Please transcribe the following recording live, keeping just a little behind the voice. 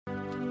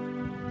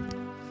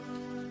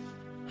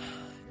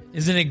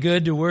Isn't it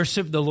good to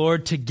worship the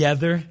Lord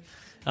together,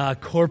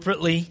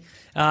 corporately?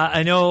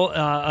 I know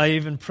I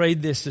even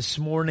prayed this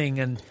morning,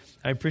 and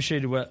I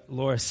appreciated what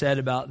Laura said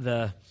about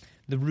the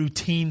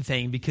routine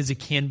thing, because it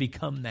can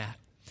become that.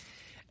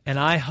 And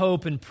I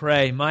hope and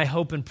pray, my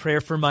hope and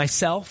prayer for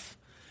myself,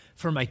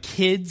 for my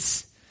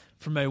kids,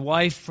 for my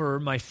wife, for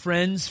my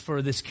friends,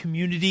 for this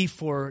community,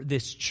 for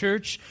this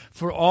church,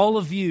 for all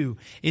of you,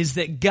 is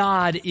that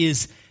God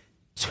is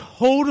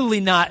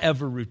totally not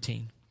ever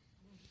routine.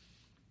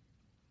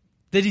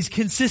 That He's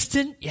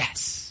consistent?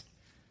 Yes.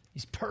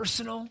 He's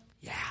personal?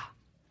 Yeah.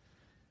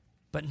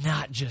 But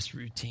not just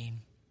routine.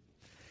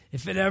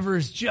 If it ever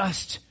is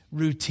just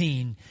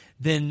routine,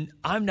 then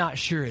I'm not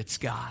sure it's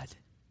God.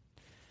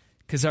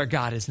 Because our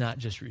God is not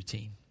just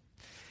routine.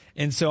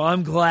 And so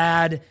I'm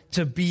glad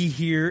to be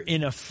here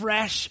in a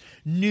fresh,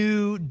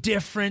 new,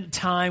 different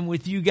time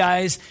with you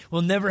guys.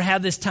 We'll never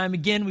have this time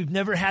again. We've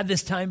never had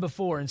this time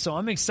before. And so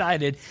I'm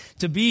excited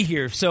to be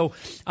here. So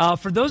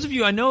for those of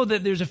you, I know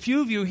that there's a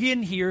few of you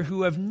in here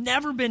who have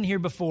never been here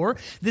before.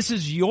 This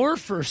is your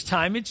first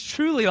time. It's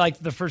truly like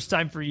the first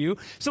time for you.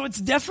 So it's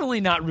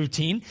definitely not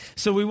routine.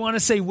 So we want to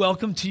say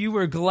welcome to you.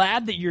 We're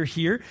glad that you're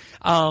here.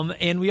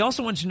 And we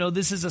also want you to know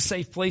this is a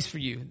safe place for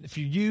you. For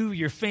you,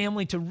 your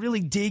family, to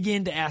really dig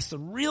in, to ask the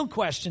real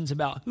questions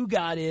about who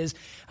God is,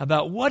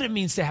 about what it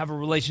means to have a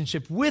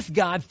relationship with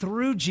God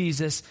through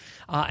Jesus,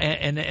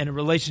 and a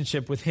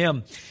relationship with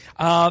Him.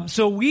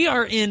 So we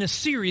are in a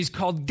series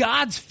called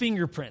God's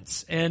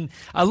Fingerprints. And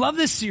I love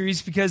this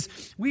series because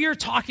we are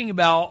talking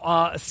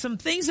about some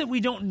things that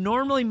we don't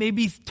normally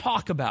maybe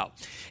talk about.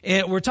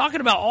 And we're talking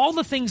about all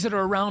the things that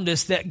are around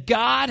us that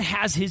God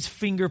has His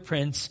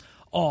fingerprints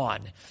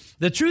on.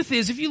 The truth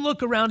is, if you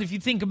look around, if you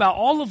think about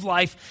all of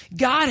life,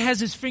 God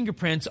has His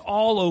fingerprints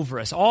all over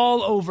us,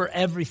 all over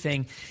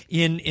everything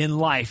in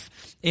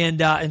life.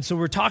 And so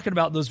we're talking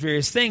about those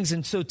various things.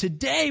 And so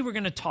today we're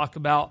going to talk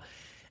about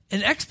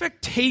an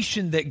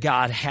expectation that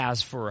God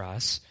has for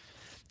us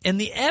and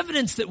the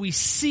evidence that we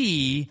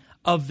see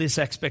of this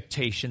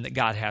expectation that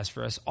God has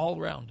for us all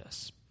around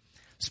us.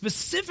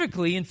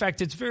 Specifically, in fact,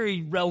 it's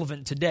very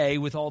relevant today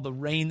with all the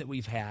rain that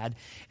we've had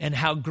and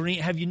how green.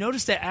 Have you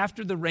noticed that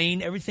after the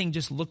rain, everything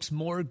just looks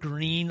more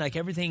green, like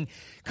everything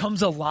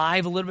comes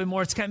alive a little bit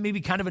more? It's maybe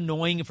kind of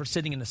annoying if we're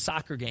sitting in a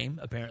soccer game,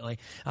 apparently.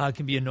 It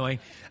can be annoying.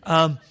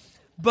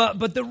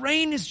 But the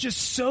rain is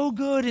just so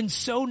good and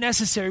so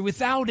necessary.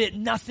 Without it,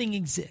 nothing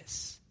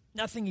exists.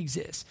 Nothing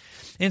exists.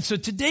 And so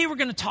today we're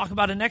going to talk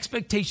about an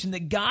expectation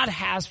that God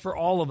has for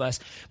all of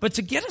us. But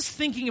to get us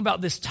thinking about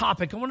this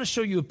topic, I want to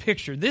show you a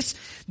picture. This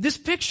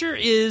picture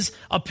is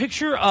a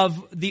picture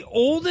of the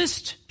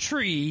oldest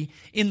tree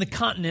in the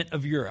continent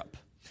of Europe.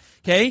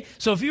 Okay,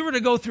 so if you were to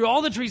go through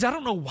all the trees, I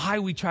don't know why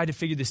we try to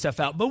figure this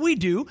stuff out, but we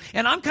do,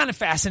 and I'm kind of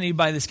fascinated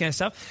by this kind of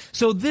stuff.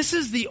 So this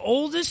is the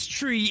oldest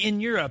tree in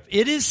Europe.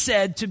 It is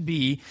said to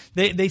be,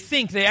 they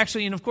think, they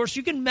actually, and of course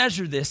you can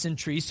measure this in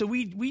trees, so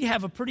we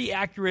have a pretty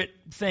accurate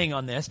thing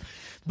on this,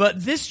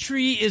 but this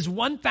tree is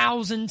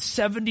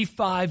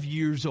 1,075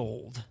 years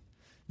old.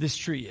 This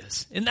tree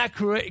is. Isn't that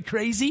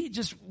crazy?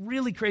 Just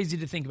really crazy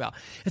to think about.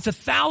 It's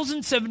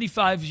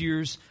 1,075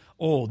 years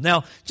old.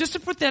 Now, just to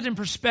put that in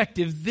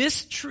perspective,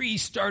 this tree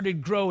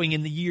started growing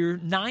in the year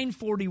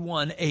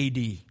 941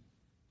 AD.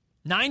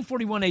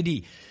 941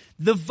 AD.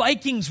 The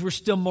Vikings were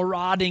still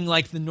marauding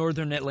like the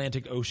northern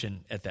Atlantic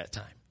Ocean at that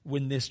time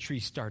when this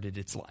tree started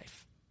its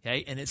life.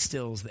 Okay? And it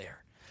still is there.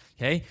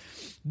 Okay?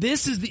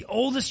 This is the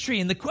oldest tree.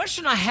 And the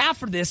question I have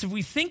for this, if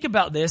we think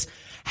about this,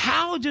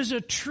 how does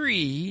a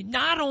tree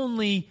not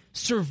only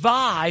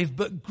survive,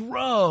 but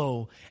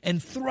grow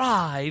and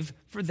thrive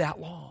for that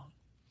long?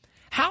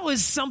 How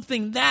is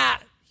something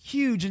that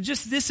huge and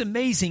just this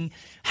amazing,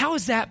 how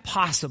is that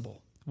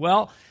possible?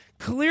 Well,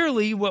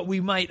 clearly what we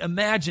might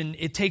imagine,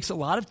 it takes a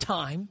lot of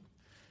time,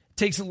 it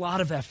takes a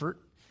lot of effort,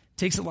 it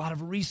takes a lot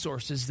of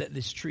resources that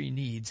this tree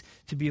needs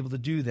to be able to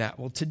do that.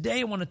 Well,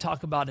 today I want to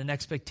talk about an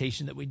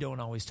expectation that we don't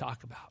always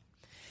talk about.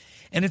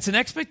 And it's an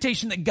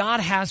expectation that God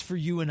has for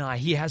you and I.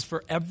 He has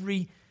for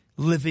every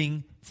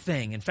living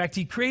thing. In fact,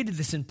 He created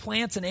this in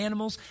plants and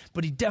animals,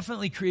 but He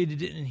definitely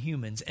created it in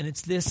humans. And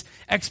it's this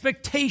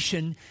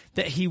expectation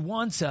that He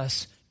wants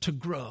us to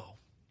grow.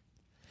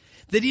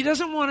 That He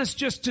doesn't want us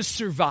just to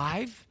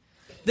survive.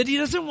 That He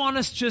doesn't want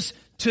us just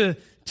to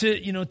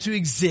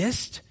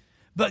exist.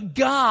 But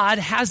God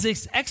has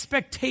this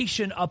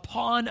expectation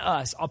upon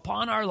us,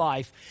 upon our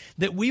life,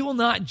 that we will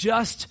not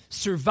just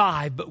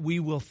survive, but we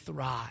will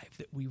thrive,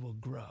 that we will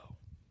grow.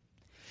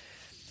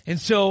 And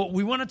so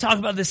we want to talk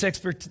about this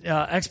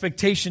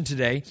expectation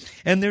today.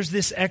 And there's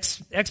this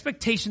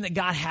expectation that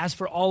God has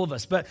for all of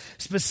us, but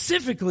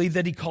specifically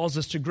that He calls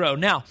us to grow.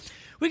 Now,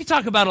 we can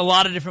talk about a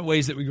lot of different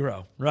ways that we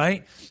grow,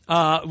 right?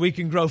 We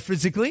can grow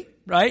physically,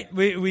 right?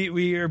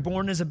 We are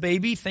born as a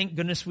baby. Thank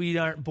goodness we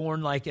aren't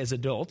born like as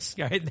adults,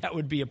 right? That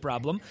would be a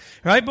problem,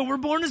 right? But we're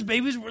born as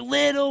babies. We're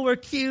little, we're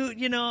cute,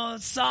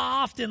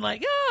 soft and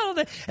like,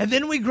 and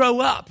then we grow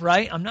up,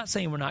 right? I'm not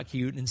saying we're not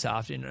cute and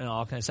soft and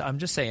all kinds of stuff. I'm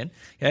just saying,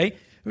 okay?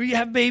 We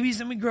have babies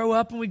and we grow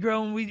up and we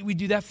grow and we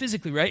do that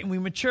physically, right? And we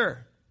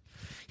mature.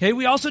 Okay,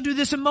 we also do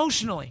this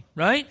emotionally,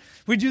 right?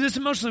 We do this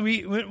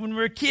emotionally. When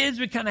we're kids,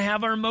 we kind of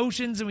have our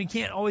emotions and we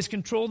can't always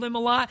control them a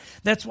lot.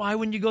 That's why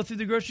when you go through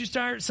the grocery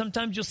store,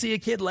 sometimes you'll see a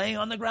kid laying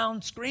on the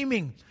ground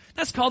screaming.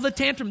 That's called a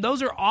tantrum.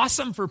 Those are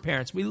awesome for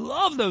parents. We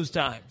love those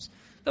times.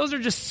 Those are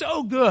just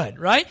so good,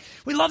 right?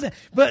 We love that.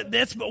 But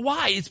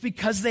why? It's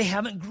because they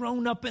haven't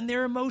grown up in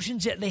their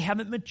emotions yet. They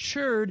haven't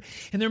matured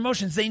in their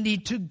emotions. They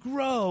need to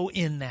grow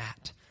in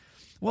that.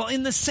 Well,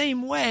 in the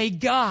same way,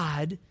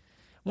 God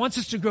wants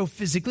us to grow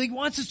physically,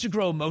 wants us to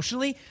grow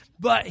emotionally,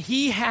 but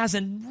he has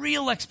a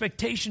real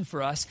expectation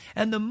for us.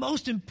 And the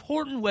most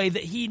important way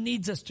that he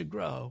needs us to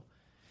grow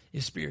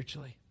is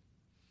spiritually.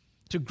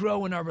 To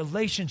grow in our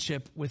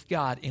relationship with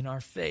God, in our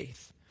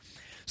faith.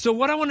 So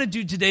what I want to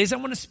do today is I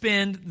want to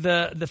spend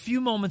the few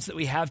moments that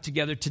we have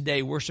together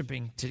today,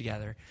 worshiping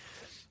together.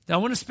 Now, I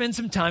want to spend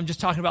some time just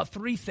talking about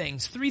three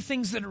things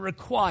that are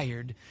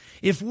required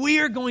if we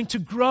are going to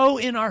grow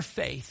in our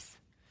faith.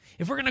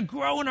 If we're going to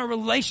grow in our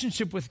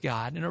relationship with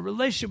God, in our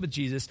relationship with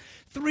Jesus,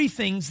 three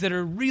things that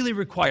are really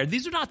required.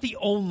 These are not the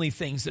only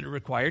things that are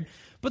required,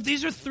 but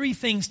these are three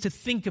things to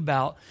think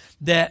about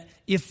that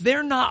if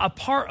they're not a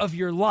part of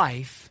your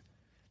life,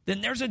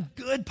 then there's a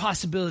good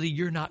possibility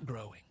you're not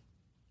growing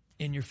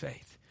in your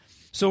faith.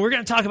 So we're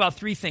going to talk about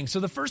three things.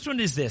 So the first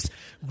one is this: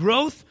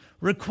 growth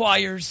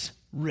requires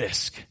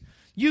risk.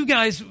 You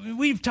guys,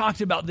 we've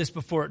talked about this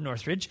before at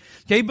Northridge,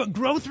 okay? But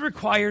growth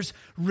requires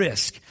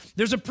risk.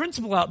 There's a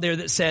principle out there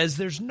that says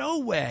there's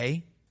no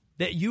way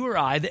that you or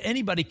I, that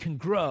anybody can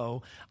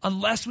grow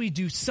unless we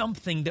do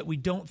something that we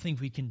don't think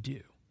we can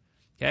do.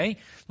 Okay?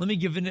 Let me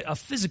give a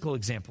physical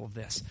example of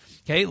this.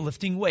 Okay?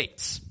 Lifting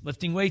weights.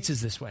 Lifting weights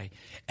is this way.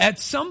 At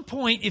some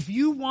point, if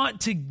you want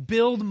to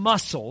build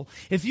muscle,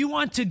 if you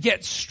want to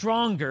get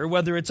stronger,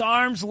 whether it's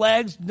arms,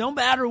 legs, no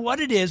matter what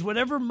it is,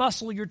 whatever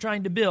muscle you're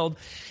trying to build,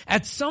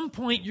 at some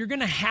point, you're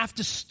going to have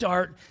to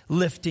start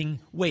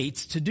lifting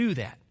weights to do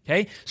that.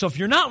 Okay? So if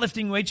you're not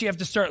lifting weights, you have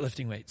to start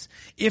lifting weights.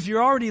 If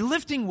you're already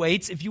lifting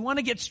weights, if you want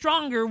to get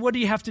stronger, what do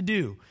you have to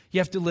do?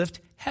 You have to lift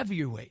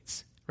heavier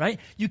weights. Right?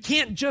 You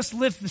can't just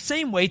lift the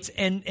same weights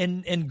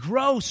and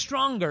grow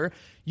stronger.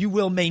 You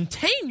will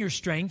maintain your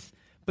strength,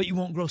 but you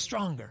won't grow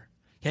stronger.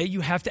 Okay?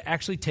 You have to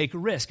actually take a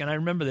risk. And I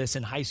remember this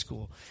in high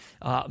school,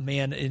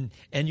 and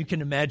you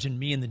can imagine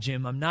me in the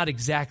gym. I'm not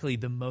exactly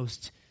the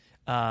most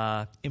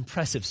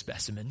impressive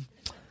specimen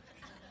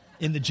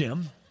in the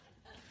gym,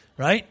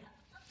 right?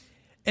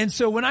 And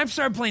so when I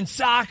started playing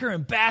soccer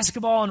and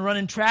basketball and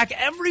running track,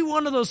 every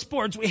one of those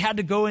sports, we had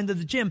to go into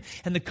the gym.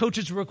 And the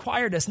coaches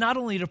required us not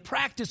only to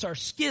practice our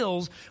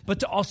skills, but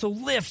to also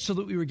lift so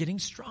that we were getting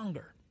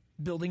stronger,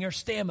 building our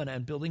stamina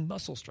and building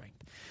muscle strength.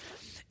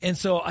 And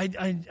so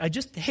I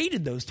just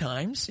hated those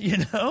times,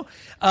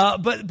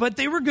 but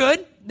they were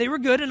good. They were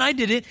good, and I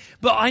did it.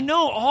 But I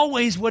know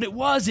always what it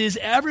was is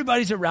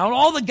everybody's around,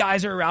 all the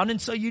guys are around,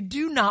 and so you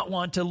do not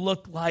want to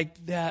look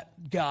like that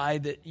guy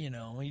that, he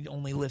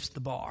only lifts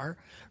the bar,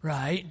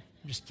 right?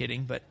 I'm just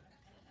kidding, but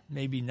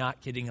maybe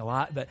not kidding a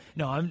lot. But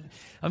no,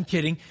 I'm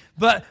kidding.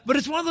 But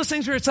it's one of those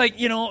things where it's like,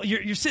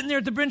 you're sitting there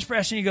at the bench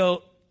press and you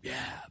go, yeah,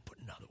 put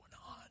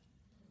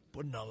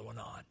another one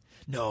on.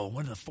 No,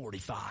 one of the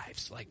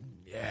 45s. Like,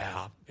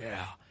 yeah.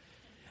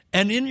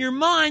 And in your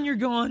mind, you're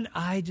going,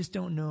 I just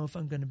don't know if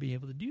I'm going to be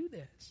able to do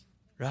this,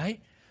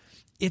 right?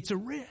 It's a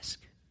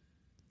risk.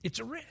 It's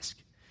a risk.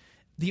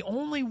 The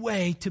only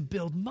way to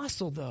build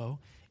muscle, though,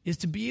 is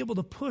to be able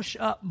to push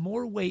up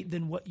more weight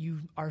than what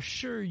you are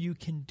sure you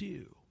can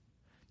do.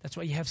 That's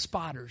why you have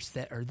spotters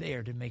that are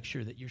there to make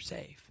sure that you're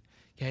safe.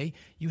 Okay?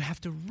 You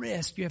have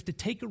to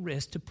take a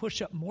risk to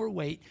push up more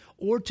weight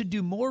or to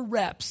do more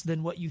reps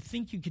than what you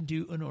think you can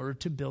do in order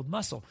to build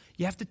muscle.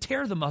 You have to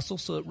tear the muscle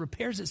so it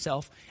repairs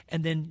itself,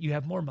 and then you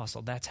have more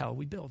muscle. That's how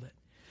we build it.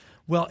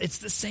 Well, it's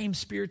the same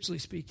spiritually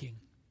speaking.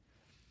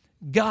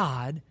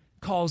 God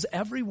calls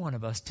every one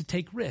of us to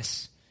take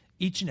risks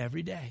each and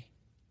every day.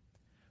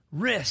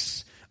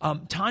 Risks.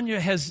 Tanya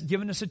has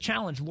given us a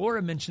challenge.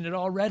 Laura mentioned it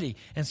already.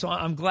 And so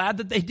I'm glad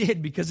that they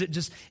did, because it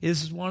just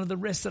is one of the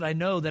risks that I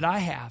know that I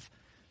have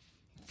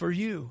for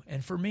you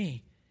and for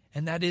me.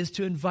 And that is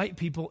to invite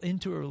people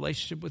into a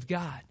relationship with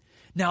God.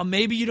 Now,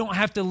 maybe you don't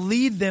have to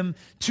lead them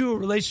to a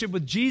relationship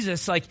with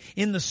Jesus, like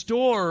in the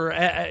store,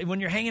 or when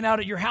you're hanging out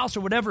at your house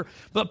or whatever.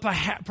 But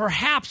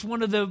perhaps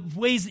one of the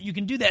ways that you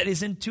can do that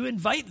is to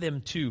invite them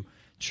to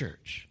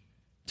church,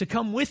 to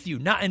come with you.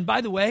 And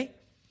by the way,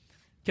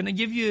 can I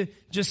give you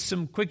just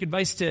some quick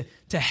advice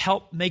to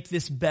help make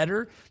this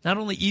better? Not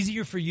only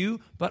easier for you,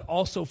 but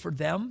also for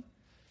them.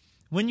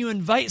 When you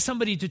invite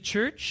somebody to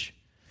church,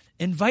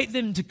 invite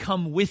them to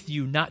come with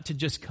you, not to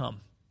just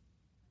come.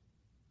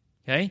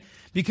 Okay?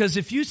 Because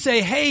if you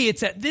say, hey,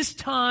 it's at this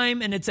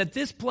time and it's at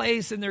this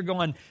place, and they're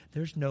going,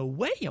 there's no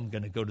way I'm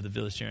going to go to the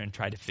Village Center and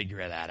try to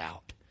figure that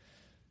out.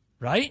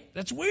 Right?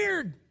 That's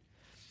weird.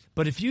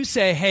 But if you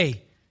say,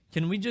 hey,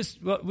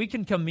 we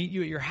can come meet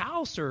you at your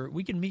house, or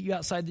we can meet you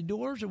outside the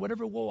doors, or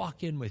whatever, we'll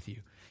walk in with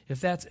you.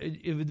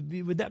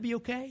 Would that be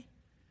okay?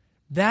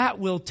 That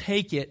will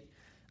take it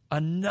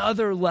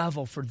another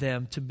level for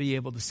them to be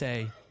able to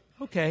say,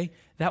 Okay,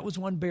 that was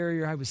one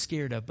barrier I was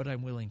scared of, but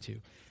I'm willing to.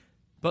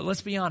 But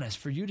let's be honest,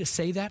 for you to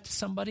say that to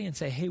somebody and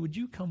say, hey, would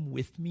you come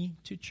with me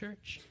to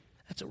church?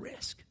 That's a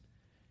risk.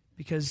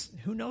 Because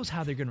who knows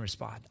how they're going to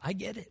respond. I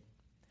get it.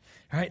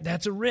 All right,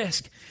 that's a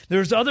risk.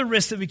 There's other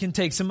risks that we can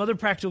take, some other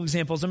practical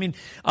examples. I mean,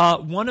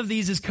 one of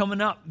these is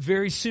coming up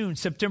very soon,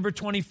 September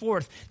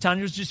 24th.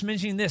 Tanya was just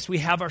mentioning this. We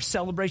have our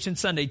Celebration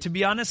Sunday. To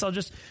be honest, I'll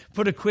just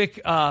put a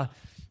quick, I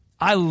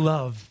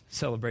love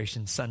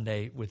Celebration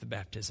Sunday with the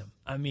baptism.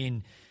 I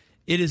mean,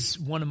 it is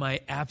one of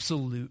my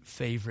absolute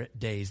favorite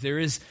days. There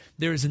is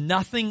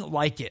nothing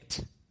like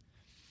it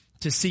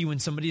to see when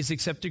somebody has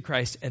accepted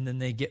Christ and then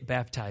they get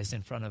baptized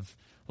in front of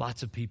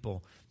lots of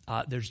people.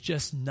 There's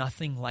just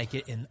nothing like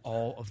it in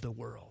all of the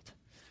world.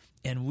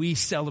 And we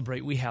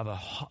celebrate. We have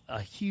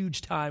a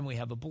huge time. We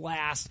have a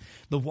blast.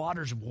 The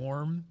water's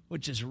warm,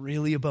 which is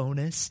really a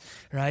bonus,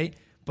 right?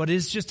 But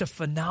it's just a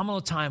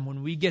phenomenal time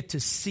when we get to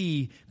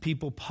see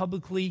people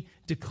publicly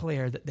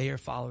declare that they are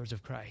followers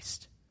of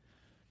Christ.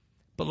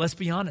 But let's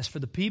be honest, for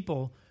the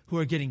people who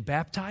are getting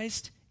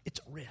baptized, it's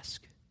a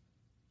risk,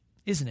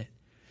 isn't it?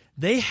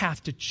 They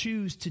have to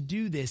choose to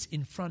do this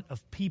in front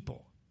of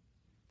people.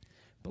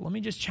 But let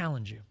me just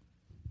challenge you.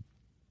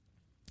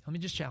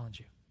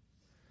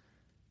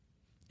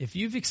 If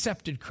you've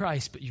accepted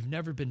Christ but you've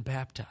never been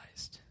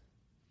baptized,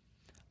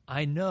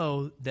 I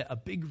know that a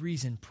big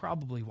reason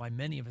probably why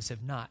many of us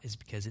have not is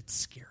because it's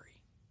scary.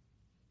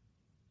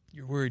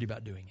 You're worried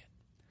about doing it.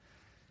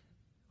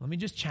 Let me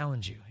just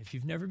challenge you. If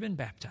you've never been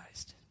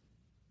baptized,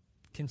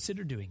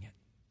 consider doing it.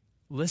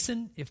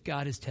 Listen if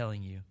God is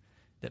telling you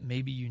that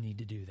maybe you need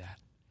to do that.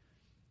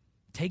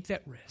 Take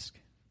that risk.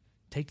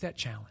 Take that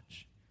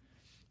challenge.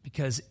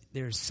 Because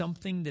there's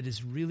something that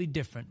is really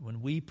different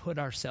when we put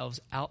ourselves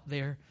out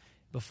there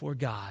before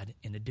God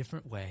in a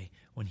different way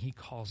when He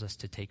calls us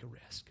to take a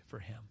risk for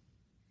Him.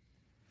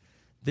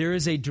 There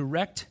is a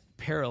direct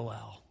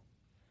parallel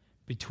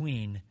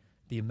between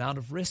the amount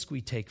of risk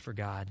we take for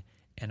God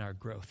and our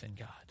growth in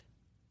God.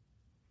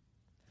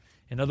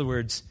 In other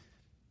words,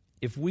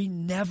 if we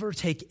never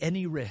take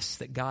any risks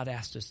that God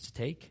asked us to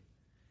take,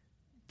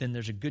 then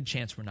there's a good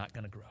chance we're not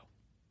going to grow.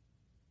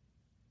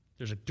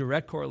 There's a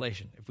direct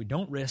correlation. If we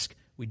don't risk,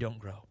 we don't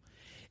grow.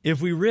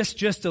 If we risk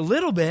just a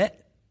little bit,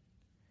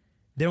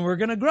 then we're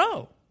going to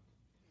grow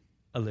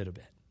a little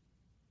bit.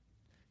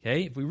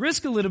 Okay? If we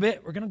risk a little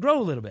bit, we're going to grow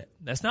a little bit.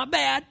 That's not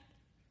bad,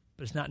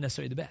 but it's not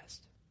necessarily the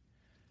best.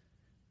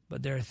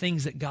 But there are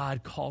things that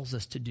God calls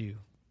us to do.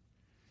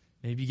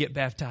 Maybe you get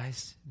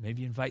baptized.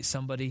 Maybe you invite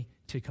somebody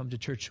to come to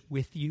church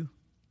with you.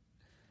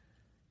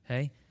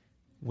 Okay?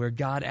 Where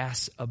God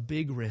asks a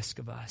big risk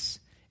of us.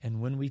 And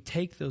when we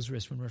take those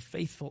risks, when we're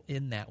faithful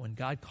in that, when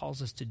God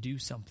calls us to do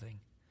something,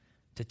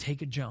 to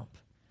take a jump,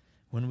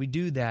 when we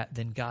do that,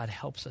 then God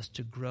helps us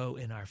to grow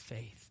in our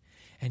faith.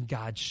 And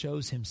God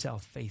shows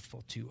Himself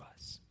faithful to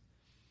us.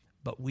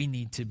 But we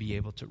need to be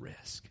able to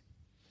risk.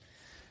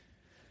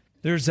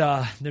 There's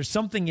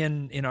something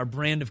in our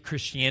brand of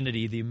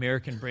Christianity, the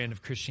American brand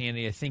of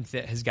Christianity, I think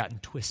that has gotten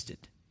twisted.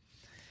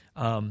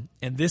 And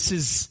this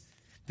is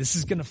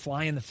going to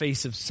fly in the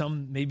face of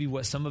maybe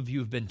what some of you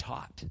have been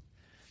taught.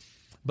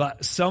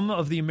 But some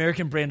of the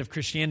American brand of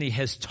Christianity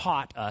has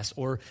taught us,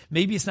 or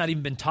maybe it's not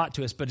even been taught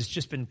to us, but it's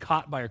just been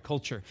caught by our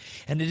culture.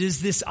 And it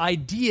is this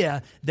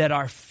idea that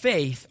our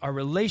faith, our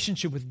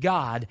relationship with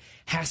God,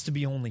 has to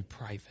be only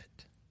private.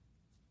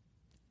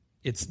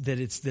 It's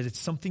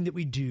something that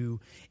we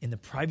do in the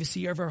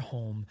privacy of our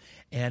home,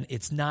 and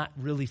it's not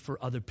really for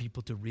other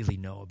people to really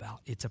know about.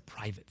 It's a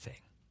private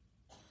thing.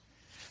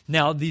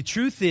 Now, the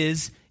truth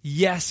is,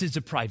 yes, it's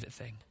a private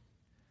thing.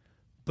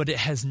 But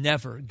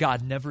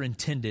God never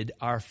intended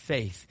our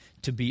faith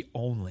to be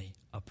only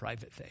a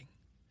private thing.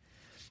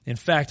 In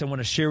fact, I want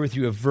to share with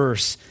you a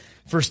verse.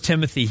 1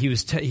 Timothy,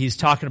 he's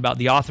talking about,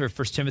 the author of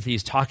 1 Timothy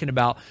is talking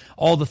about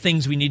all the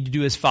things we need to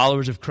do as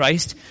followers of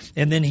Christ.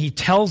 And then he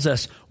tells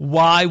us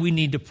why we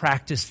need to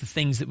practice the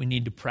things that we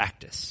need to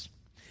practice.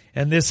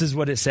 And this is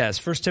what it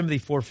says. 1 Timothy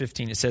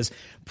 4:15, it says,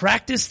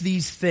 practice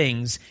these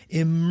things,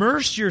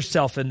 immerse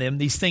yourself in them,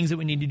 these things that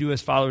we need to do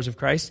as followers of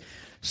Christ,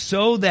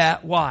 so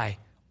that, why?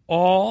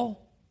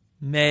 All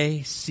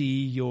may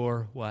see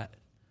your what?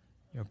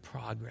 Your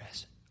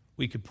progress.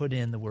 We could put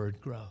in the word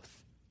growth.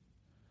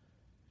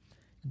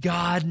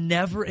 God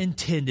never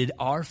intended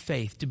our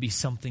faith to be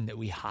something that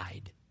we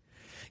hide.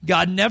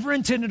 God never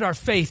intended our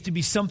faith to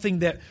be something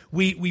that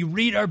we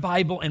read our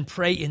Bible and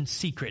pray in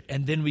secret,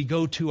 and then we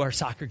go to our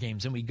soccer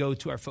games, and we go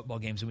to our football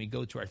games, and we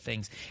go to our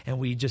things, and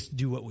we just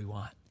do what we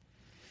want.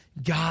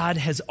 God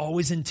has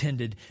always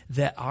intended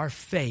that our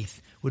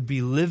faith would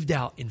be lived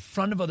out in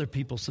front of other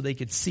people so they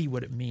could see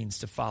what it means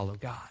to follow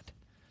God.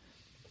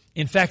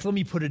 In fact, let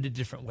me put it a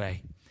different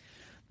way.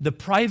 The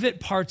private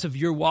parts of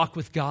your walk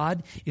with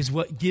God is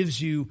what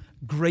gives you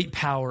great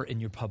power in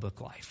your public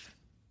life.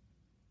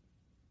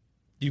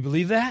 Do you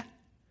believe that?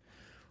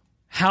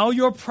 how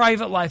your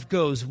private life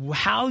goes,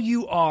 how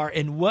you are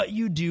and what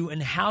you do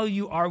and how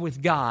you are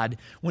with God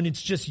when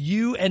it's just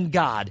you and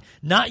God.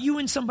 Not you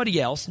and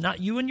somebody else, not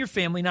you and your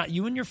family, not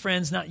you and your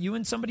friends, not you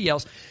and somebody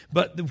else,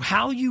 but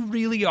how you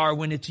really are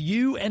when it's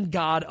you and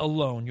God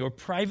alone, your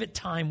private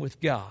time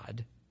with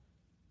God,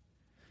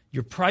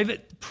 your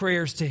private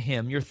prayers to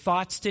Him, your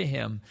thoughts to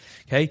Him,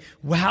 okay?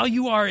 How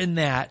you are in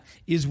that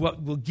is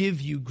what will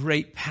give you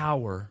great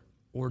power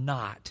or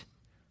not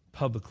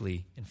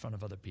publicly in front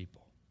of other people.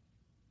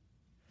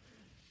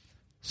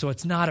 So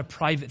it's not a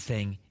private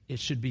thing. It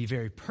should be a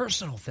very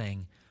personal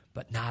thing,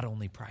 but not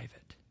only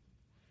private.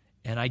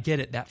 And I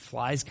get it. That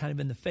flies kind of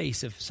in the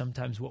face of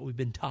sometimes what we've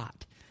been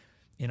taught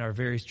in our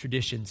various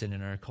traditions and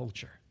in our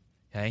culture.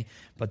 Okay?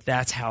 But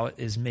that's how it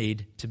is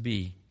made to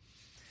be.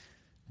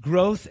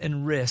 Growth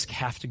and risk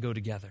have to go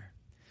together.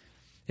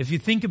 If you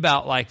think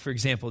about, like, for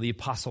example, the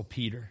Apostle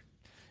Peter.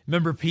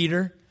 Remember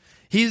Peter?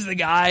 He's the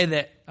guy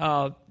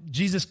that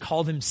Jesus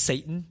called him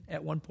Satan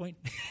at one point.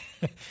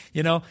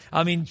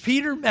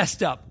 Peter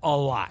messed up a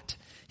lot.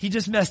 He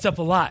just messed up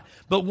a lot.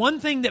 But one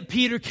thing that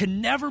Peter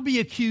can never be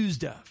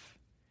accused of,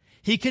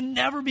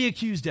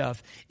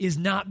 is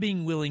not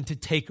being willing to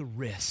take a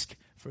risk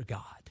for God.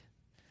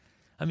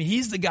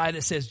 He's the guy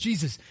that says,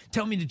 Jesus,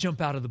 tell me to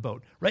jump out of the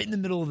boat, right in the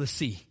middle of the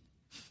sea.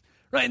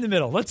 Right in the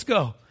middle. Let's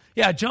go.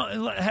 Yeah,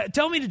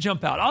 tell me to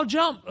jump out. I'll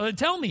jump.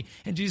 Tell me.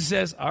 And Jesus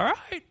says, all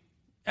right.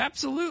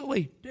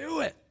 Absolutely, do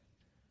it.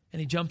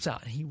 And he jumps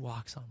out and he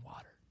walks on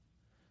water.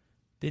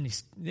 Then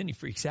he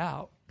freaks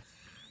out.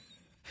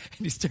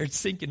 And he starts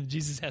sinking.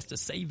 Jesus has to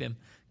save him.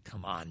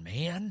 Come on,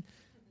 man.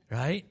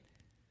 Right?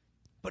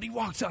 But he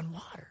walks on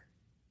water.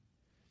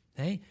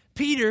 Okay?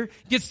 Peter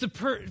gets to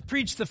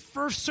preach the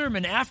first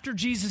sermon after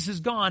Jesus is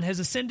gone, has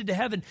ascended to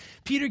heaven.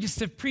 Peter gets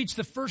to preach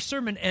the first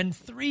sermon, and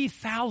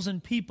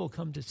 3,000 people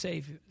come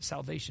to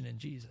salvation in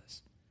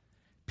Jesus.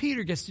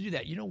 Peter gets to do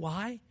that. You know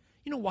why?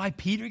 You know why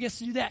Peter gets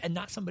to do that and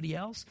not somebody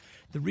else?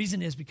 The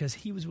reason is because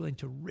he was willing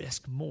to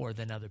risk more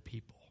than other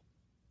people.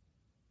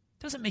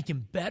 It doesn't make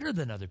him better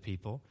than other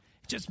people.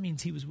 It just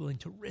means he was willing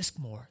to risk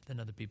more than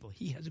other people.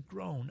 He has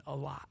grown a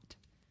lot.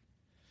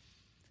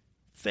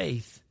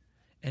 Faith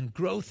and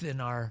growth in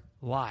our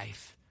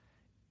life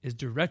is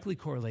directly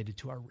correlated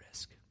to our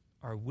risk,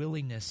 our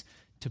willingness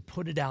to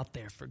put it out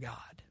there for God.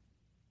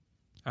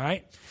 All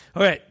right?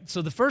 All right,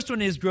 so the first one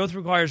is growth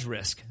requires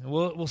risk.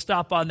 We'll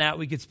stop on that.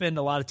 We could spend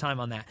a lot of time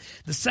on that.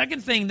 The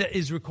second thing that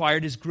is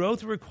required is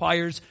growth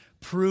requires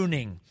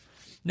pruning.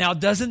 Now,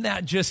 doesn't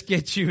that just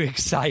get you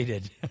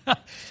excited?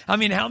 How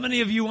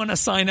many of you want to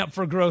sign up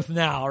for growth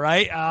now,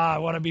 right? I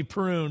want to be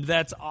pruned.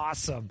 That's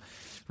awesome.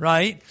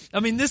 Right?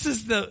 This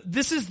is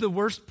the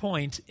worst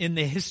point in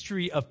the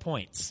history of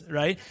points,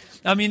 right?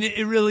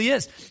 It really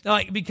is.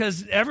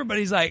 Because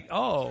everybody's like,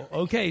 oh,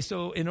 okay,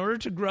 so in order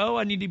to grow,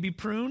 I need to be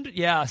pruned?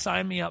 Yeah,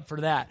 sign me up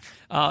for that.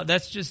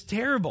 That's just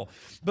terrible.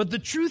 But the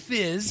truth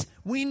is,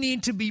 we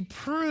need to be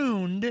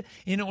pruned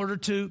in order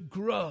to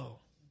grow.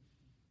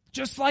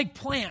 Just like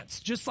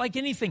plants, just like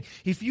anything.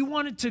 If you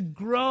want it to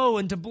grow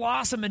and to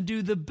blossom and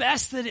do the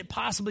best that it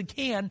possibly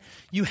can,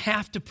 you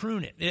have to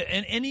prune it.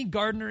 And any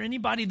gardener,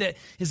 anybody that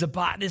is a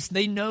botanist,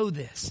 they know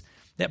this,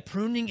 that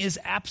pruning is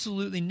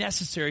absolutely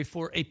necessary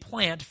for a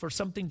plant, for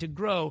something to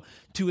grow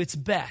to its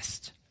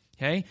best.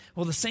 Okay?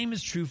 Well, the same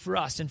is true for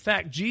us. In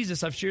fact,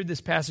 Jesus, I've shared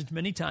this passage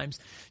many times,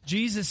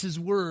 Jesus'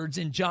 words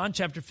in John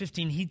chapter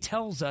 15, he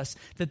tells us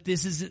that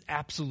this is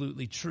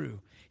absolutely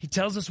true. He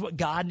tells us what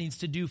God needs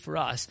to do for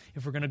us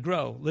if we're going to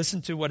grow.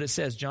 Listen to what it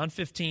says, John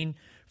 15,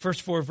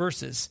 first 4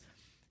 verses.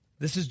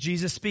 This is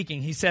Jesus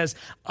speaking. He says,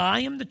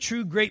 I am the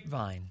true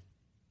grapevine,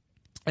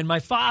 and my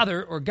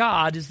Father, or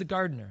God, is the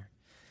gardener.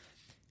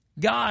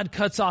 God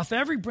cuts off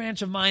every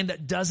branch of mine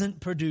that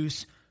doesn't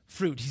produce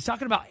fruit. He's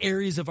talking about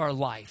areas of our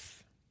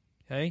life,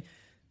 okay?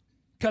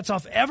 Cuts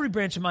off every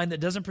branch of mine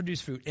that doesn't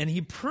produce fruit, and he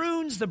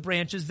prunes the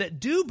branches that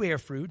do bear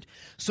fruit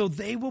so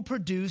they will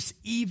produce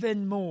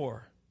even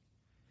more.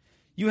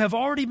 You have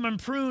already been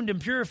pruned and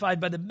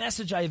purified by the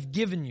message I have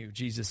given you,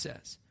 Jesus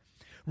says.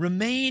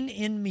 Remain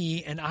in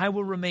me, and I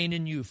will remain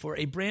in you. For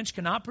a branch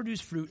cannot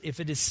produce fruit if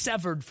it is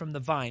severed from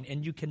the vine,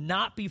 and you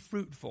cannot be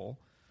fruitful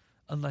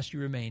unless you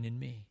remain in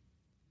me.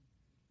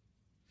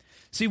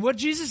 See, what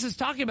Jesus is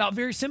talking about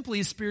very simply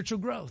is spiritual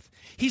growth.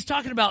 He's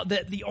talking about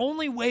that the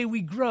only way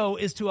we grow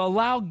is to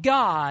allow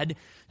God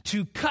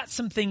to cut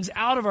some things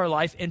out of our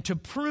life and to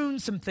prune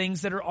some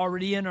things that are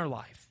already in our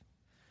life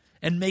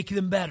and make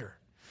them better.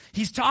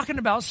 He's talking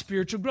about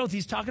spiritual growth.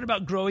 He's talking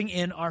about growing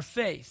in our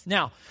faith.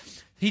 Now,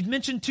 he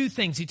mentioned two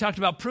things. He talked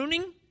about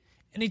pruning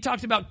and he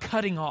talked about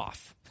cutting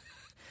off.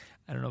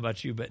 I don't know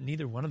about you, but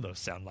neither one of those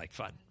sound like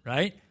fun,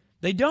 right?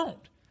 They don't.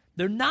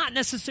 They're not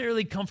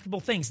necessarily comfortable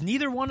things.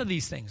 Neither one of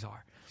these things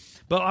are.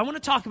 But I want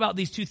to talk about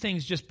these two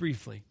things just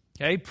briefly.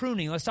 Okay,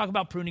 pruning. Let's talk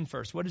about pruning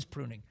first. What is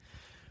pruning?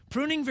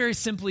 Pruning, very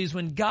simply, is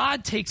when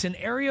God takes an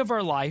area of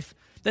our life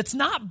that's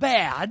not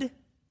bad,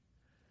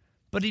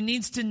 but he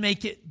needs to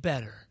make it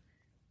better.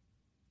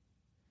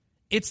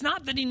 It's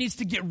not that he needs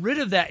to get rid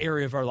of that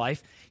area of our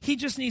life. He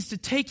just needs to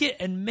take it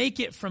and make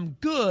it from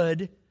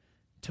good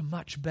to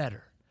much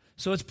better.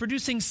 So it's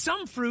producing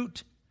some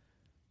fruit,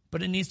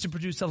 but it needs to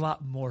produce a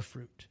lot more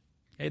fruit.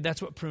 Okay,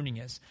 that's what pruning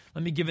is.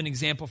 Let me give an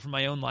example from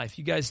my own life.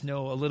 You guys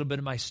know a little bit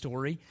of my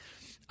story.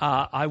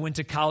 I went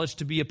to college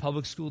to be a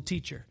public school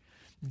teacher.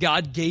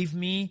 God gave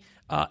me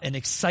an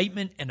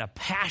excitement and a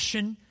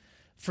passion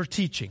for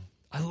teaching.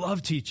 I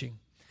love teaching.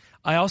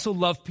 I also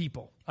love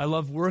people. I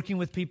love working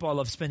with people. I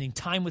love spending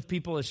time with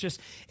people.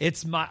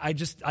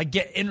 I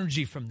get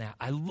energy from that.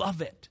 I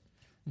love it.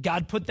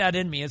 God put that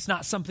in me. It's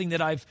not something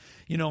that I've,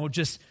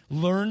 just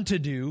learned to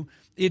do.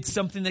 It's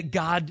something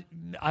that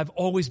I've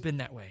always been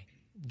that way.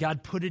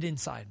 God put it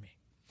inside me.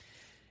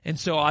 And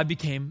so I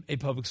became a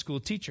public school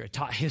teacher. I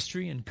taught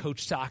history and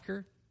coached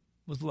soccer,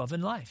 was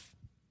loving life.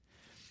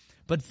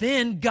 But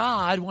then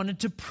God wanted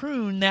to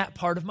prune that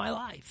part of my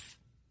life.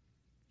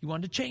 He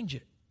wanted to change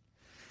it.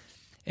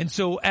 And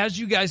so as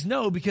you guys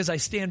know, because I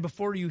stand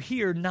before you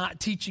here not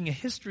teaching a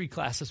history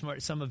class this morning,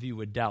 some of you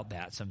would doubt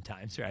that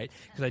sometimes, right?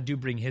 Because I do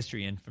bring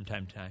history in from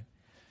time to time.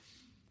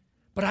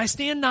 But I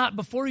stand not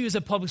before you as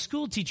a public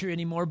school teacher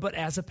anymore, but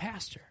as a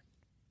pastor.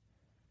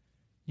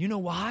 You know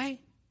why?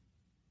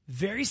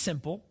 Very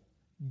simple.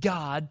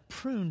 God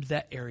pruned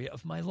that area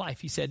of my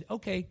life. He said,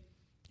 okay,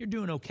 you're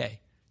doing okay.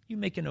 You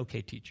make an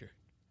okay teacher.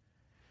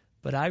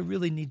 But I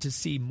really need to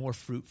see more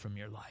fruit from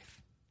your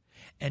life.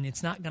 And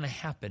it's not going to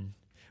happen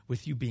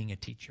with you being a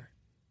teacher.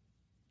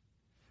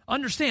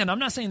 Understand, I'm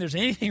not saying there's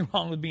anything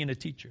wrong with being a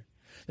teacher.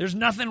 There's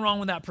nothing wrong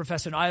with that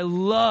profession. I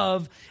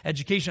love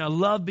education. I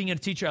love being a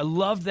teacher. I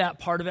love that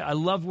part of it. I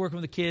love working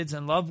with the kids. I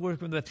love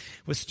working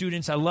with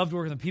students. I loved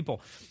working with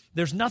people.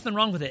 There's nothing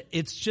wrong with it.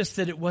 It's just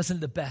that it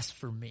wasn't the best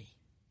for me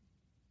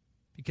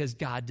because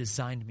God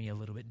designed me a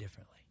little bit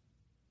differently.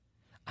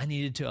 I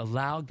needed to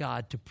allow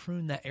God to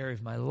prune that area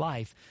of my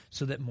life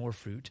so that more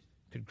fruit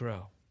could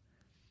grow.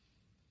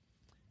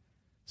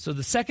 So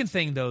the second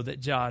thing, though,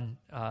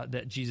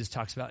 that Jesus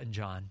talks about in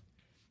John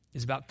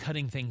is about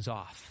cutting things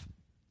off.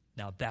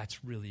 Now,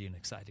 that's really an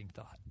exciting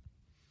thought.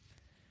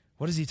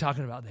 What is he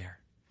talking about there?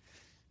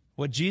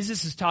 What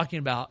Jesus is talking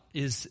about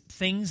is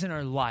things in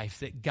our life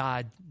that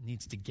God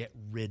needs to get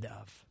rid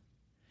of.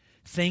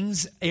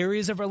 Things,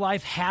 areas of our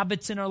life,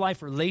 habits in our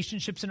life,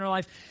 relationships in our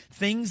life,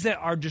 things that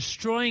are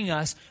destroying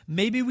us.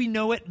 Maybe we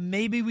know it,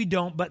 maybe we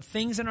don't, but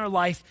things in our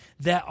life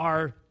that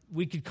are,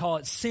 we could call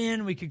it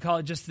sin, we could call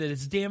it just that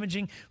it's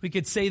damaging. We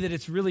could say that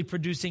it's really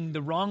producing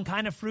the wrong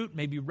kind of fruit,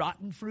 maybe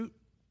rotten fruit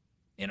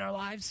in our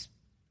lives.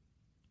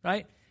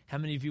 Right? How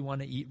many of you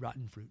want to eat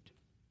rotten fruit?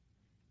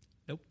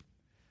 Nope.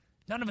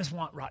 None of us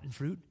want rotten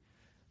fruit.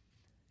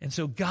 And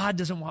so God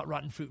doesn't want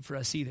rotten fruit for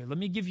us either. Let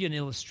me give you an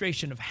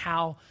illustration of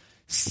how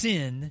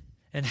sin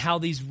and how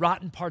these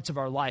rotten parts of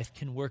our life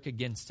can work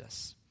against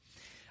us.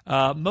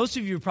 Most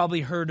of you have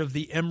probably heard of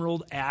the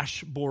emerald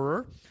ash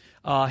borer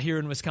here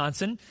in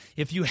Wisconsin.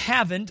 If you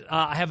haven't,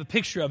 I have a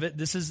picture of it.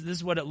 This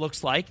is what it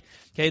looks like.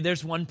 Okay,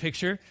 there's one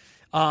picture,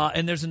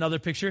 and there's another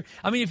picture.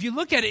 I mean, if you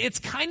look at it, it's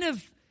kind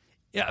of,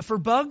 for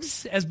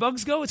bugs, as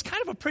bugs go, it's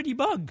kind of a pretty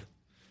bug,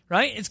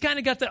 right? It's kind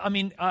of got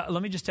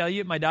let me just tell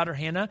you, my daughter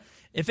Hannah,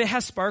 if it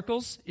has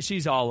sparkles,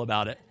 she's all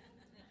about it.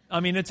 I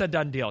mean, it's a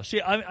done deal.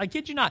 I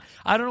kid you not.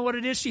 I don't know what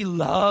it is. She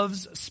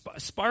loves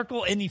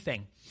sparkle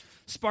anything.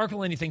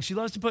 Sparkle anything. She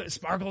loves to put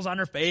sparkles on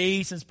her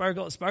face and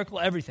sparkle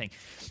everything.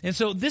 And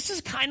so this is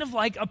kind of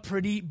like a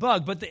pretty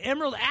bug. But the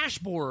emerald ash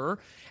borer,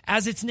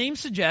 as its name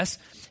suggests,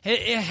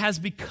 it has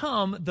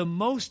become the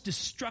most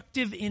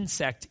destructive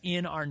insect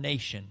in our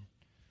nation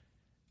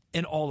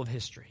in all of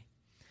history.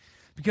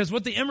 Because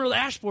what the emerald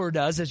ash borer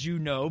does, as you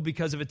know,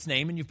 because of its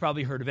name, and you've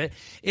probably heard of it,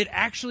 it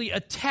actually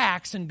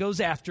attacks and goes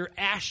after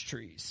ash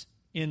trees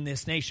in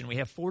this nation. We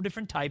have 4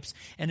 different types,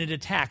 and it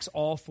attacks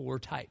all 4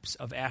 types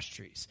of ash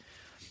trees.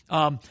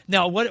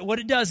 Now, what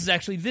it does is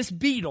actually this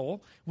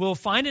beetle will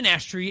find an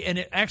ash tree, and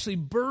it actually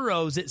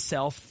burrows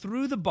itself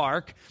through the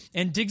bark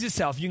and digs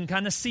itself. You can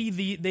kind of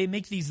see they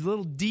make these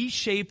little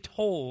D-shaped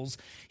holes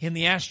in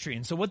the ash tree.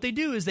 And so what they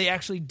do is they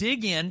actually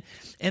dig in,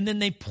 and then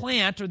they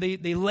plant or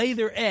they lay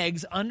their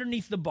eggs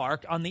underneath the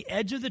bark on the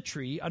edge of the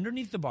tree,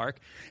 underneath the bark,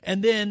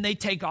 and then they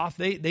take off,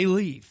 they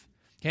leave.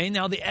 Okay,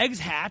 now the eggs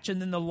hatch,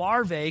 and then the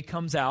larvae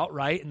comes out,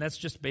 right? And that's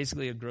just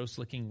basically a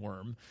gross-looking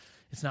worm.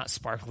 It's not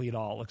sparkly at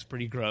all. It looks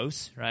pretty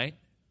gross, right?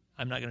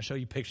 I'm not going to show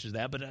you pictures of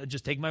that, but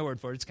just take my word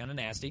for it. It's kind of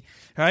nasty,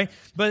 right?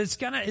 But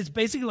it's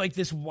basically like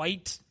this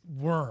white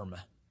worm,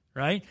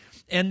 right?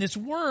 And this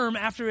worm,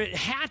 after it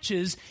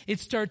hatches, it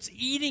starts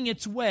eating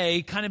its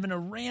way kind of in a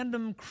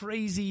random,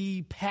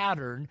 crazy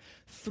pattern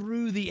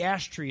through the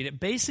ash tree. And it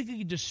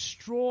basically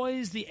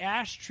destroys the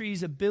ash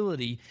tree's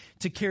ability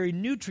to carry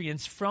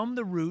nutrients from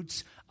the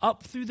roots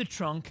up through the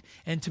trunk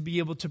and to be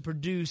able to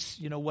produce,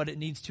 what it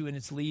needs to in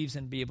its leaves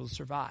and be able to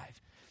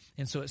survive.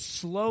 And so it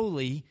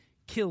slowly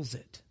kills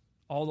it.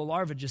 All the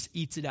larvae just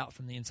eats it out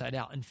from the inside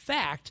out. In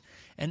fact,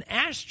 an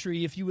ash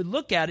tree, if you would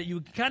look at it, you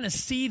would kind of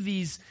see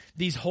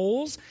these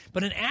holes,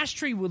 but an ash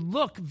tree would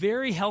look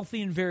very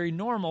healthy and very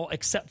normal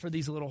except for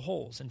these little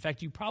holes. In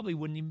fact, you probably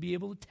wouldn't even be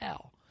able to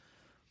tell.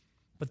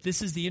 But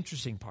this is the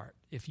interesting part,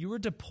 if you were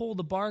to pull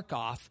the bark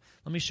off,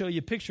 let me show you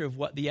a picture of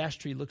what the ash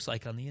tree looks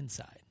like on the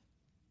inside.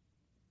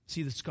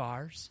 See the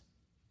scars?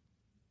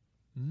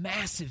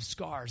 Massive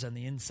scars on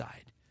the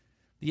inside.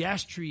 The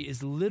ash tree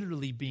is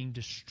literally being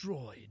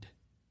destroyed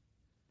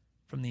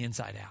from the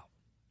inside out.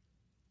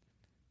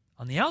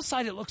 On the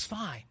outside, it looks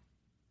fine.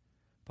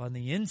 But on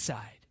the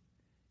inside,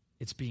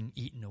 it's being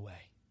eaten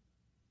away.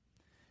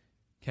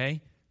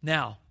 Okay?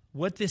 Now,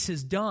 what this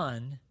has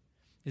done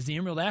is the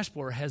emerald ash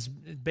borer has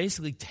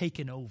basically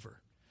taken over.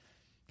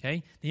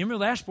 Okay? The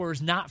emerald ash borer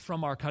is not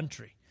from our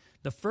country.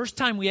 The first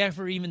time we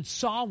ever even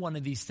saw one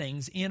of these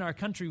things in our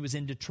country was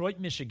in Detroit,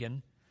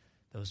 Michigan.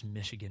 Those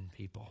Michigan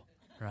people,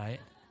 right?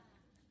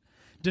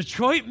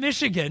 Detroit,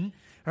 Michigan,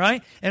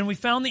 right? And we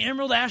found the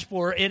emerald ash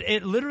borer.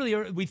 It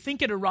literally, we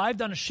think it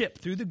arrived on a ship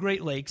through the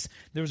Great Lakes.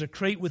 There was a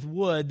crate with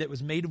wood that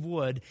was made of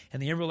wood,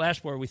 and the emerald ash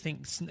borer, we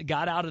think,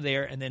 got out of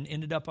there and then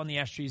ended up on the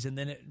ash trees, and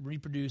then it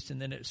reproduced,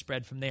 and then it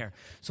spread from there.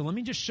 So let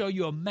me just show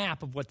you a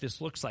map of what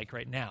this looks like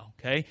right now,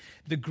 okay?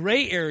 The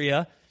gray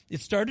area, it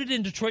started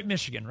in Detroit,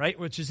 Michigan, right,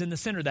 which is in the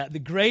center of that. The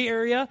gray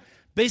area,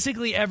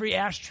 basically every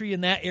ash tree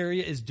in that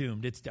area is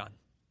doomed. It's done.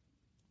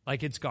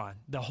 Like it's gone.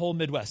 The whole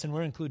Midwest, and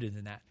we're included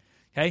in that.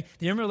 Okay?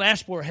 The emerald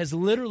ash borer has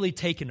literally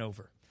taken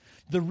over.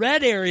 The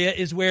red area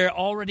is where it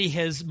already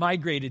has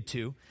migrated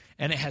to,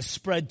 and it has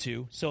spread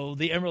to. So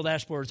the emerald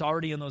ash borer is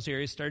already in those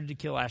areas, started to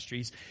kill ash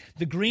trees.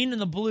 The green and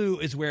the blue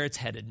is where it's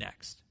headed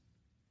next.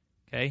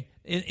 Okay?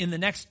 In the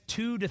next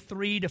 2 to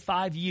 3 to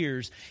 5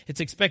 years, it's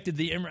expected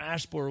the emerald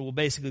ash borer will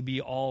basically be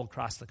all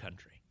across the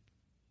country.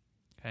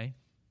 Okay?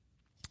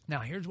 Now,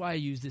 here's why I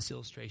use this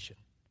illustration.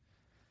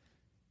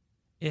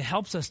 It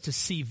helps us to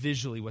see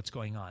visually what's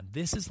going on.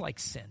 This is like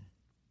sin.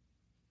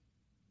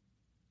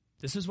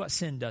 This is what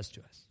sin does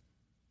to us.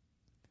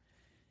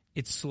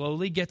 It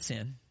slowly gets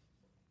in,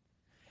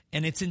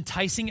 and it's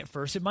enticing at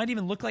first. It might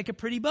even look like a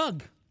pretty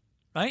bug,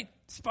 right?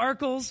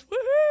 Sparkles,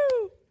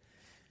 woohoo!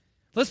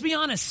 Let's be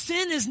honest,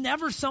 sin is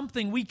never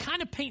something, we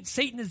kind of paint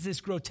Satan as this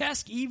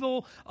grotesque,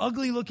 evil,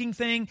 ugly-looking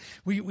thing.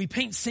 We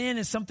paint sin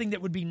as something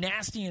that would be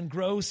nasty and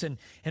gross, and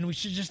we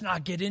should just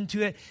not get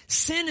into it.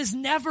 Sin is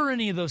never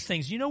any of those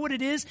things. You know what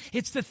it is?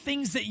 It's the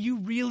things that you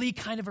really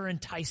kind of are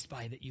enticed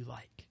by that you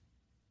like.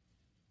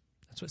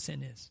 That's what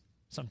sin is,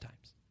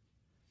 sometimes.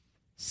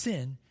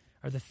 Sin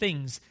are the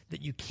things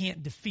that you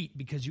can't defeat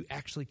because you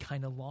actually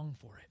kind of long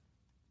for it.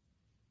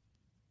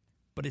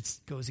 But it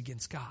goes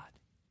against God.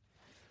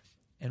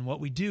 And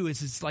what we do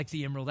is it's like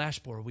the emerald ash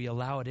borer. We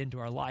allow it into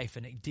our life,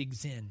 and it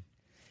digs in,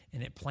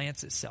 and it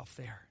plants itself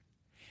there.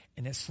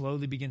 And it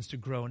slowly begins to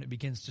grow, and it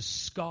begins to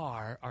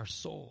scar our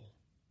soul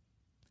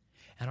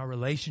and our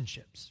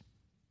relationships,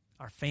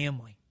 our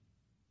family,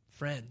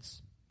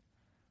 friends,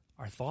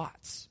 our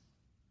thoughts,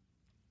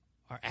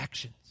 our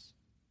actions.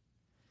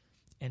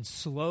 And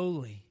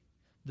slowly,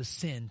 the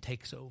sin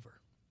takes over.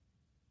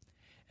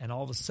 And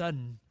all of a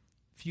sudden,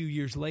 a few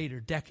years later,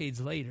 decades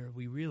later,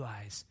 we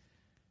realize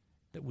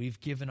that we've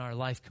given our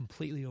life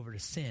completely over to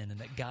sin and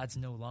that God's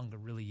no longer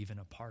really even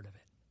a part of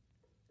it.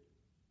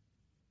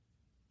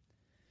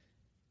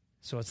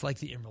 So it's like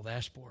the emerald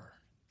ash borer.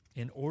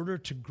 In order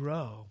to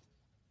grow,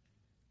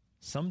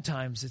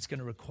 sometimes it's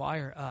going to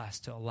require us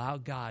to allow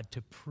God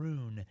to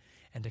prune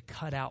and to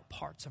cut out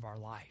parts of our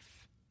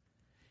life.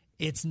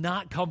 It's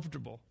not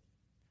comfortable,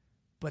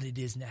 but it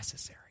is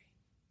necessary.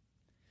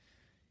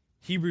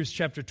 Hebrews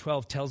chapter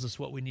 12 tells us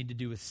what we need to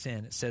do with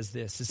sin. It says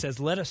this. It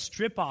says, let us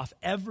strip off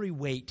every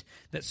weight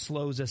that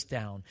slows us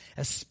down,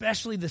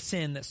 especially the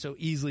sin that so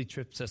easily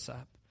trips us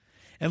up.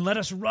 And let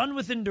us run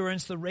with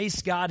endurance the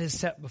race God has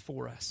set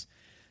before us.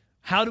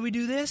 How do we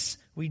do this?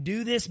 We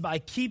do this by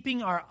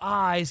keeping our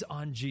eyes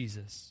on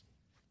Jesus,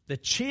 the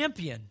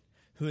champion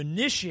who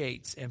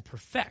initiates and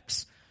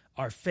perfects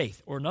our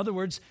faith. Or in other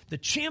words, the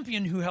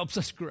champion who helps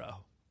us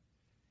grow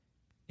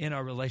in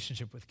our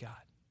relationship with God.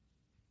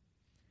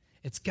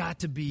 It's got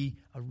to be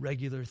a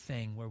regular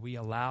thing where we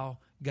allow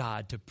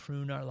God to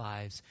prune our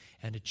lives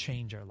and to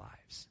change our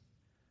lives.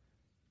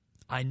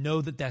 I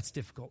know that that's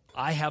difficult.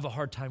 I have a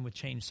hard time with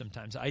change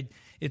sometimes.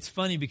 It's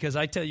funny because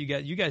I tell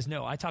you guys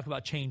know, I talk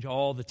about change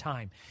all the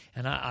time.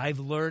 And I've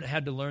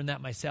had to learn that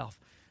myself.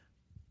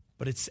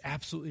 But it's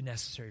absolutely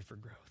necessary for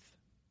growth.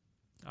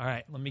 All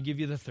right, let me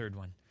give you the third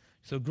one.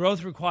 So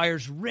growth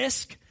requires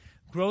risk.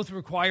 Growth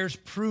requires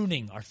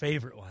pruning, our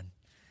favorite one.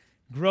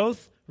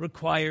 Growth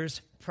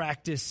requires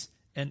practice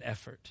and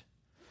effort.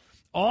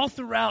 All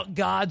throughout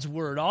God's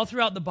word, all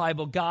throughout the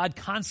Bible, God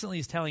constantly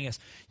is telling us,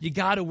 you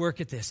got to work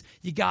at this.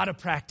 You got to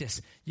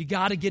practice. You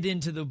got to get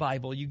into the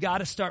Bible. You got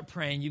to start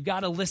praying. You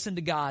got to listen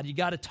to God. You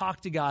got to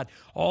talk to God.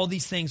 All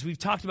these things. We've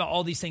talked about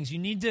all these things. You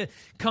need to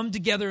come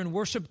together and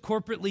worship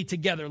corporately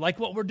together, like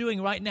what we're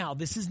doing right now.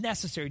 This is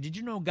necessary. Did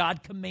you know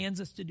God commands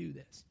us to do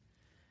this?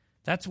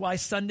 That's why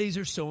Sundays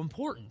are so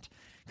important.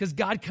 Because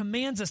God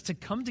commands us to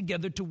come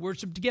together to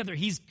worship together.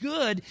 He's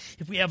good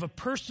if we have a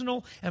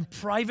personal and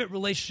private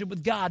relationship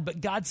with God.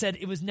 But God said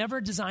it was never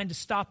designed to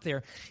stop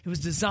there. It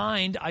was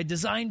I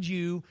designed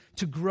you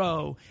to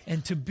grow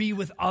and to be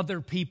with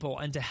other people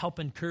and to help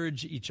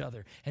encourage each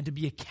other and to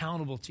be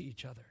accountable to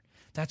each other.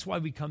 That's why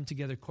we come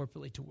together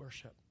corporately to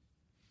worship.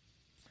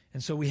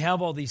 And so we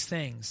have all these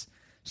things.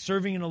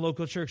 Serving in a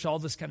local church, all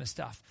this kind of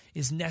stuff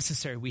is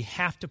necessary. We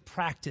have to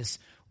practice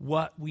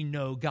what we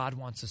know God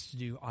wants us to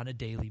do on a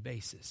daily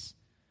basis.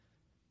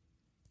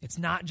 It's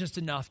not just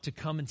enough to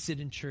come and sit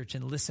in church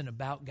and listen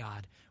about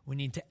God. We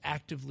need to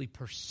actively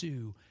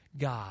pursue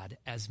God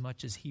as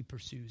much as he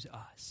pursues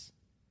us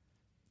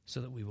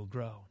so that we will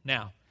grow.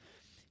 Now,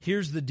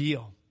 here's the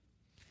deal.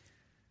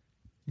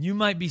 You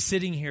might be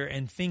sitting here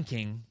and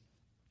thinking,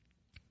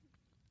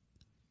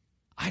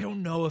 I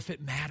don't know if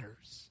it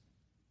matters.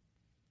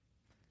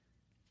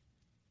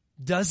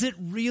 Does it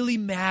really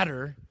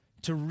matter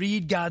to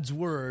read God's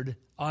word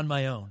on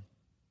my own?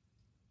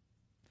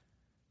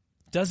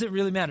 Does it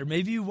really matter?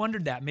 Maybe you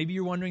wondered that. Maybe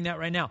you're wondering that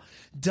right now.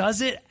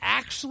 Does it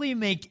actually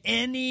make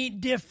any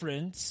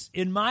difference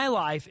in my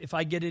life if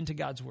I get into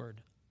God's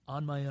word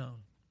on my own?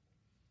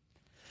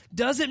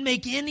 Does it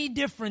make any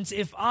difference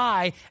if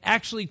I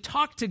actually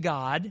talk to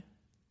God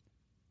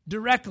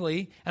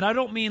directly? And I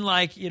don't mean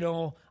like,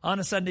 on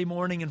a Sunday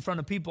morning in front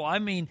of people. I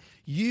mean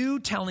you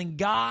telling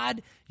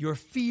God your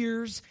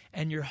fears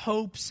and your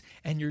hopes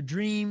and your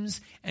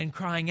dreams and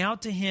crying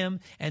out to him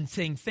and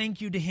saying thank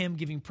you to him,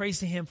 giving praise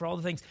to him for all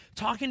the things,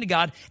 talking to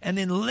God and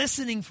then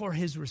listening for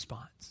his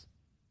response.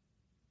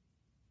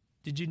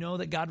 Did you know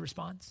that God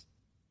responds?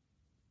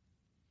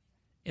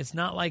 It's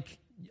not like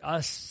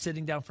us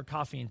sitting down for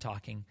coffee and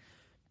talking,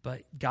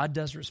 but God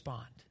does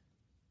respond.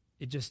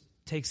 It just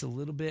takes a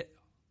little bit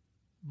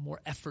more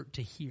effort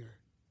to hear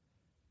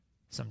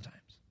sometimes.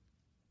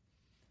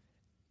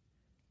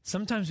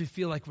 Sometimes we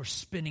feel like we're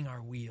spinning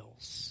our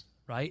wheels,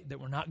 right? That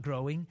we're not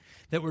growing,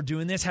 that we're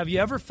doing this. Have you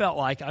ever felt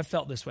like, I've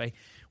felt this way,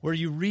 where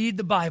you read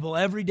the Bible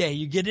every day,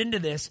 you get into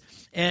this,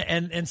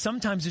 and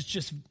sometimes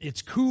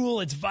it's cool,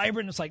 it's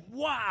vibrant, it's like,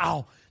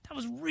 wow, that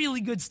was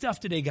really good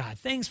stuff today, God.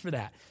 Thanks for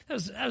that.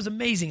 That was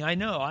amazing. I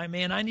know. I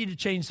need to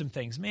change some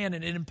things. Man,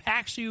 and it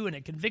impacts you and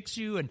it convicts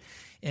you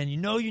and you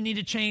know you need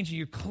to change and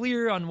you're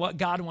clear on what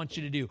God wants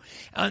you to do.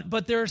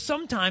 But there are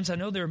some times, I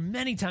know there are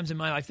many times in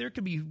my life, there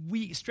could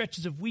be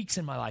stretches of weeks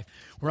in my life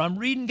where I'm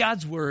reading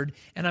God's word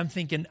and I'm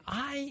thinking,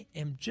 I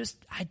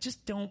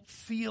just don't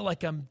feel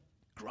like I'm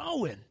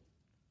growing.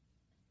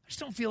 I just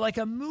don't feel like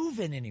I'm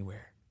moving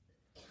anywhere.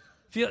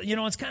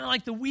 It's kind of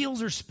like the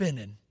wheels are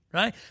spinning.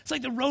 Right? It's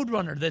like the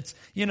roadrunner that's,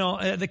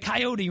 the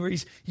coyote where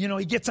he's,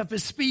 he gets up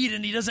his speed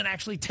and he doesn't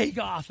actually take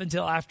off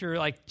until after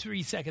like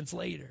 3 seconds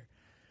later.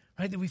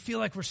 Right? That we feel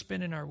like we're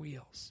spinning our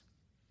wheels.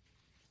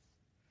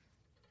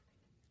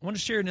 I want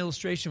to share an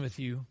illustration with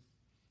you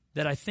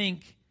that I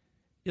think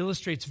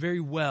illustrates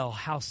very well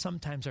how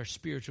sometimes our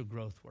spiritual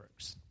growth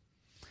works.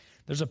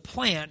 There's a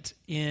plant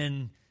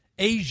in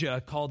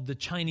Asia called the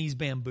Chinese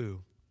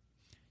bamboo.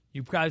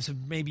 You guys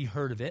have maybe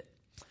heard of it.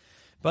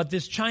 But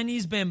this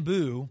Chinese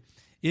bamboo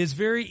is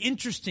very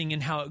interesting in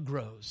how it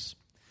grows.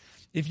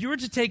 If you were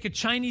to take a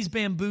Chinese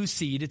bamboo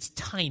seed, it's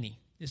tiny.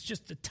 It's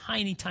just a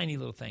tiny, tiny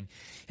little thing.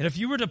 And if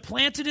you were to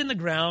plant it in the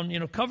ground,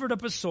 covered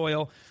up with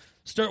soil,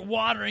 start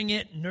watering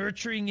it,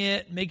 nurturing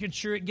it, making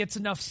sure it gets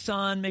enough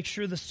sun, make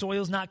sure the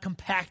soil's not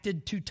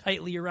compacted too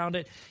tightly around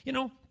it,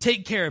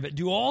 take care of it.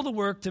 Do all the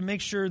work to make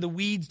sure the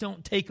weeds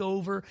don't take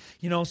over,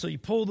 so you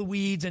pull the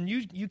weeds and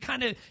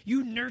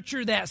you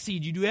nurture that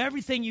seed. You do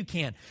everything you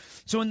can.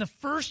 So in the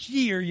first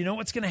year, you know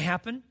what's going to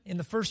happen in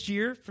the first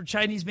year for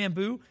Chinese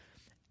bamboo?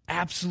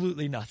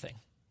 Absolutely nothing.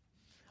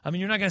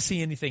 You're not going to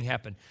see anything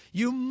happen.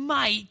 You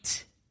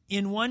might,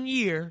 in 1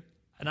 year,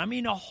 and I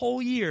mean a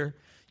whole year,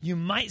 you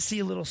might see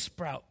a little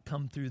sprout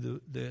come through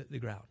the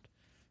ground,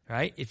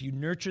 right? If you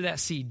nurture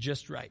that seed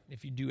just right.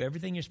 If you do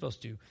everything you're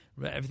supposed to do,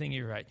 everything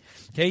you're right.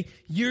 Okay,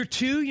 year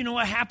 2, you know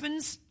what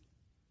happens?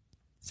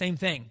 Same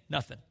thing,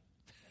 nothing.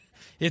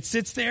 It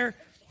sits there,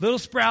 little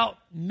sprout,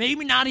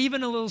 maybe not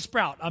even a little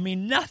sprout.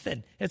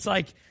 Nothing. It's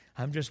like,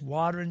 I'm just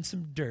watering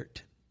some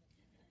dirt.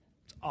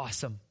 It's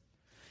awesome.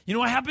 You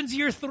know what happens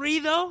year 3,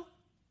 though?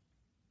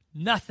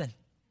 Nothing.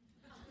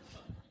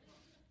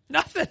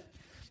 Nothing.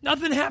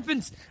 Nothing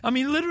happens.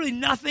 Literally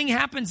nothing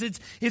happens. It's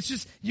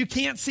just, you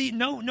can't see,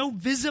 no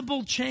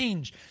visible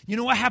change. You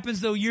know what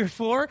happens though, year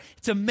 4?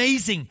 It's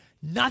amazing.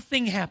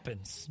 Nothing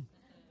happens.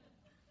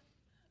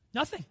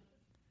 Nothing.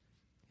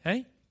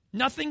 Okay?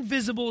 Nothing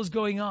visible is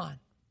going on.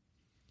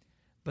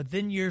 But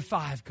then year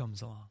 5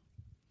 comes along.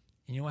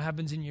 And you know what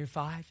happens in year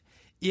 5?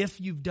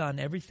 If you've done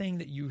everything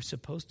that you're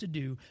supposed to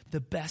do, the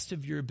best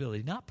of your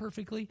ability, not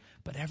perfectly,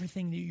 but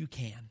everything that you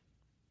can.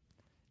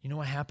 You know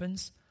what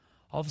happens?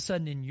 All of a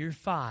sudden, in year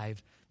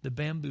 5, the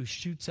bamboo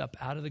shoots up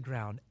out of the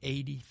ground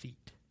 80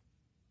 feet.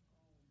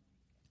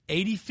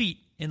 80 feet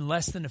in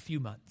less than a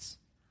few months.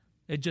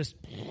 It just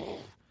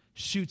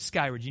shoots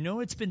skyward. You know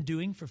what it's been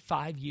doing for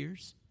 5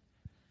 years?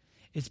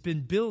 It's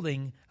been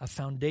building a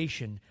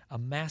foundation, a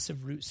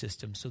massive root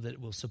system, so that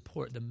it will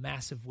support the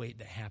massive weight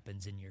that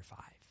happens in year 5.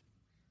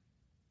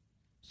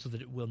 So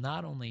that it will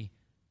not only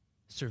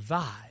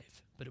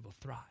survive, but it will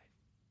thrive.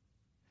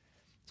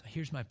 So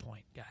here's my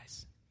point,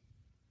 guys.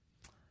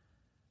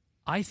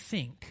 I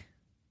think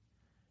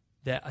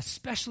that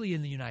especially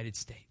in the United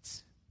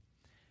States,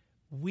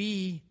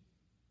 we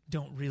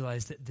don't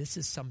realize that this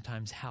is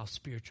sometimes how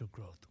spiritual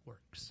growth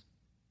works.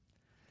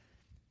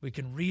 We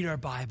can read our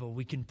Bible,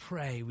 we can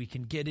pray, we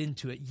can get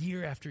into it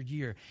year after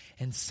year,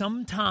 and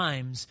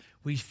sometimes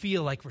we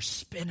feel like we're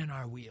spinning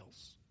our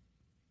wheels.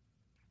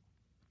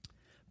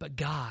 But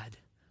God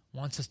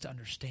wants us to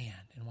understand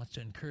and wants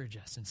to encourage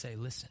us and say,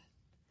 listen,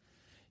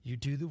 you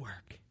do the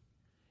work,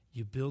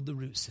 you build the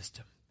root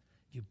system,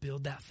 you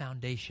build that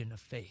foundation of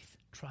faith,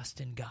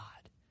 trust in God,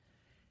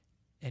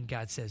 and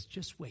God says,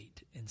 just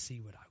wait and see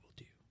what I will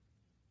do.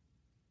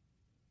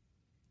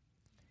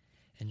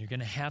 And you're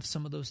going to have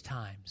some of those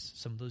times,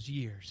 some of those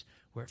years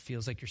where it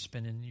feels like you're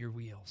spinning your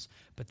wheels.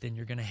 But then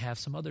you're going to have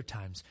some other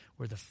times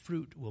where the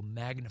fruit will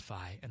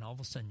magnify and all of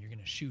a sudden you're going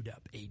to shoot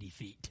up 80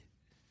 feet.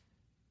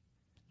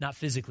 Not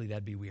physically,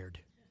 that'd be weird.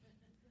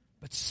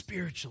 But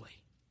spiritually.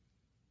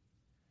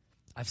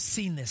 I've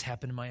seen this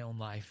happen in my own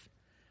life.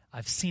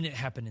 I've seen it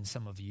happen in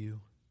some of you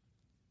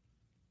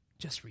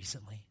just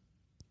recently.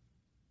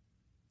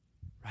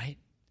 Right?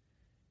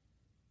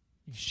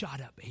 You've shot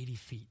up 80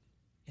 feet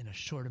in a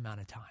short amount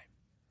of time.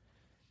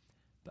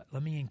 But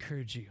let me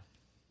encourage you.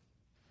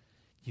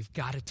 You've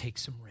got to take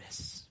some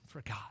risks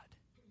for God.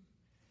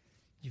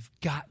 You've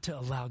got to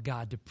allow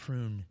God to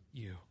prune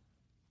you.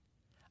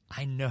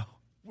 I know,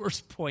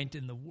 worst point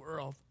in the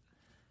world,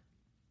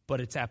 but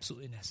it's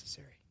absolutely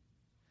necessary.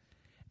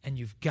 And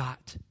you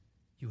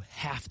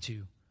have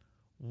to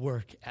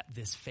work at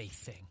this faith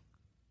thing.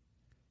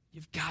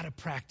 You've got to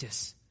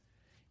practice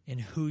in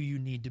who you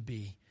need to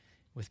be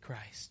with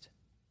Christ.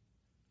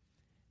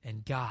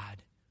 And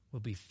God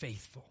will be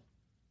faithful.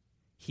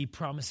 He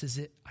promises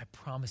it. I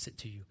promise it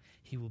to you.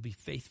 He will be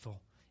faithful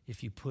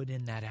if you put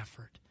in that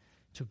effort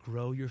to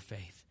grow your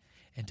faith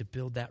and to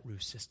build that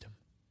root system.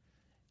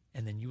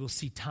 And then you will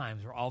see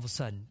times where all of a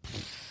sudden,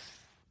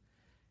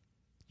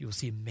 you will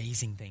see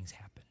amazing things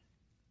happen.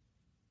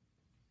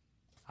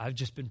 I've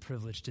just been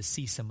privileged to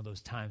see some of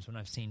those times when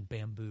I've seen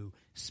bamboo,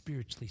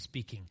 spiritually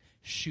speaking,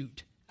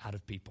 shoot out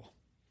of people.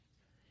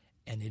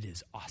 And it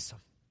is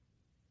awesome.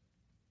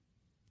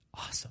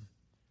 Awesome.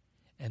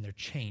 And they're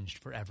changed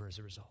forever as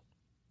a result.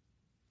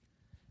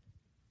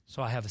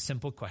 So I have a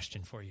simple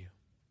question for you.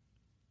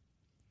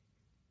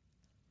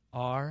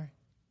 Are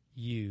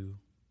you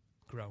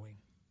growing?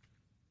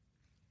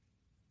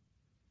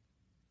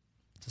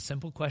 It's a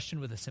simple question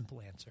with a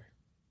simple answer.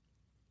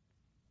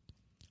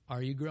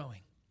 Are you growing?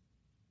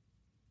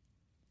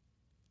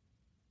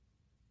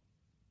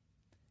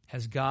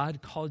 Has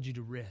God called you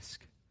to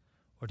risk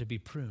or to be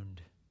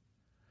pruned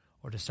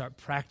or to start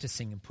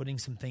practicing and putting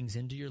some things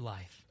into your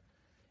life?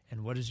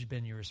 And what has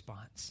been your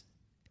response?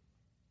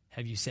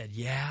 Have you said,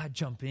 yeah,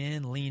 jump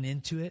in, lean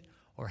into it,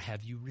 or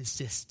have you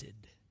resisted?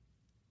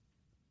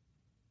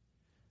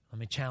 Let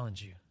me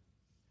challenge you.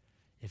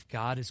 If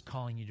God is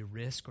calling you to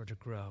risk or to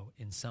grow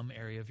in some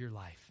area of your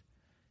life,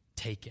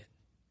 take it.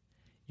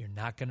 You're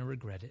not going to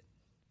regret it,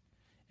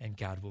 and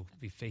God will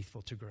be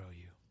faithful to grow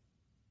you.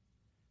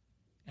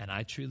 And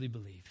I truly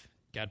believe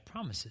God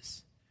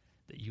promises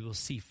that you will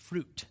see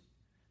fruit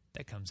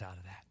that comes out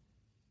of that.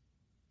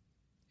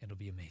 It'll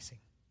be amazing.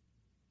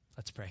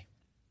 Let's pray.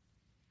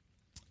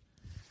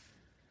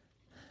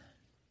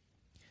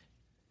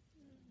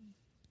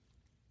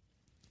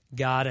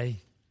 God, I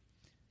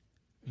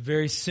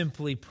very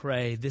simply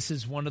pray this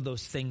is one of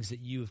those things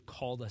that you have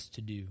called us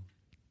to do.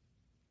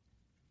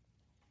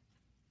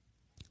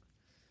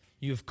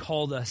 You have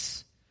called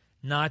us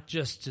not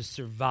just to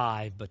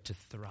survive, but to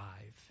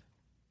thrive.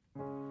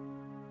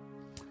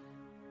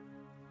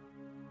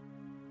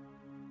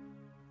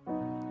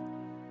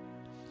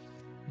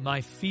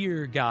 My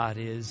fear, God,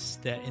 is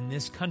that in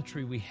this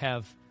country we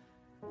have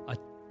a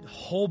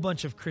whole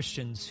bunch of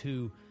Christians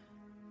who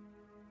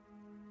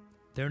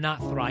they're not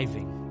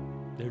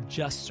thriving. They're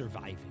just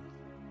surviving.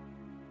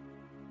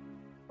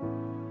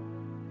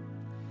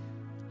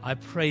 I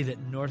pray that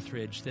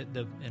Northridge,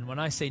 and when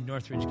I say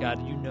Northridge,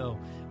 God, you know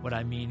what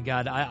I mean.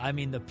 God, I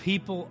mean the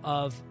people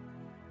of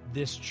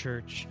this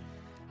church.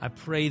 I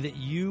pray that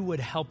you would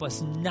help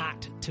us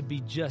not to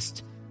be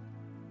just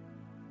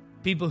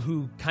people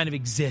who kind of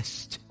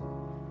exist.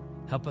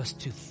 Help us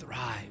to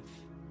thrive.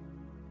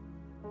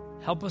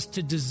 Help us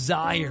to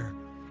desire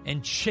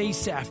and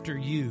chase after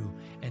you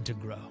and to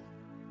grow.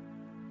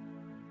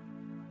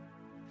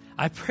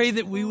 I pray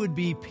that we would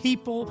be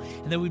people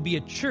and that we'd be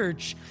a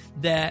church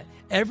that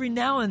every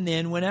now and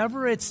then,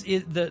 whenever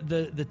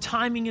the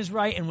timing is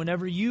right and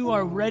whenever you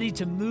are ready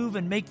to move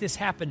and make this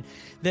happen,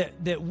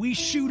 that we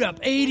shoot up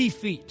 80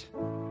 feet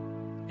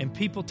and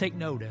people take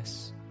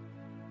notice.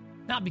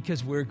 Not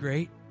because we're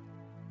great,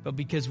 but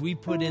because we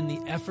put in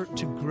the effort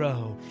to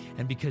grow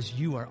and because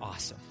you are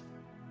awesome.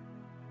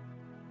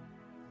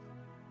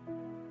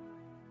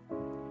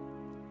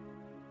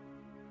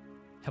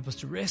 Help us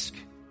to risk.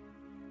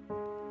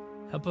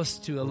 Help us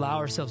to allow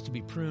ourselves to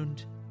be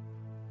pruned,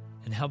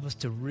 and help us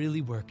to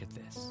really work at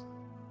this.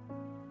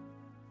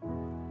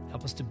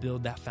 Help us to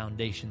build that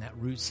foundation, that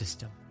root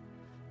system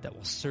that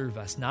will serve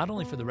us not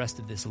only for the rest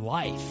of this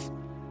life,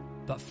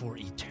 but for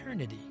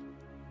eternity.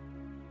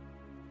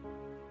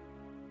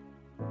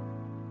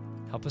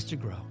 Help us to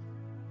grow.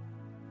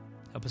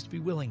 Help us to be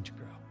willing to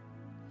grow.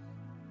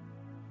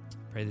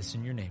 Pray this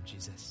in your name,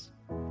 Jesus.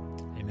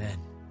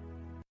 Amen.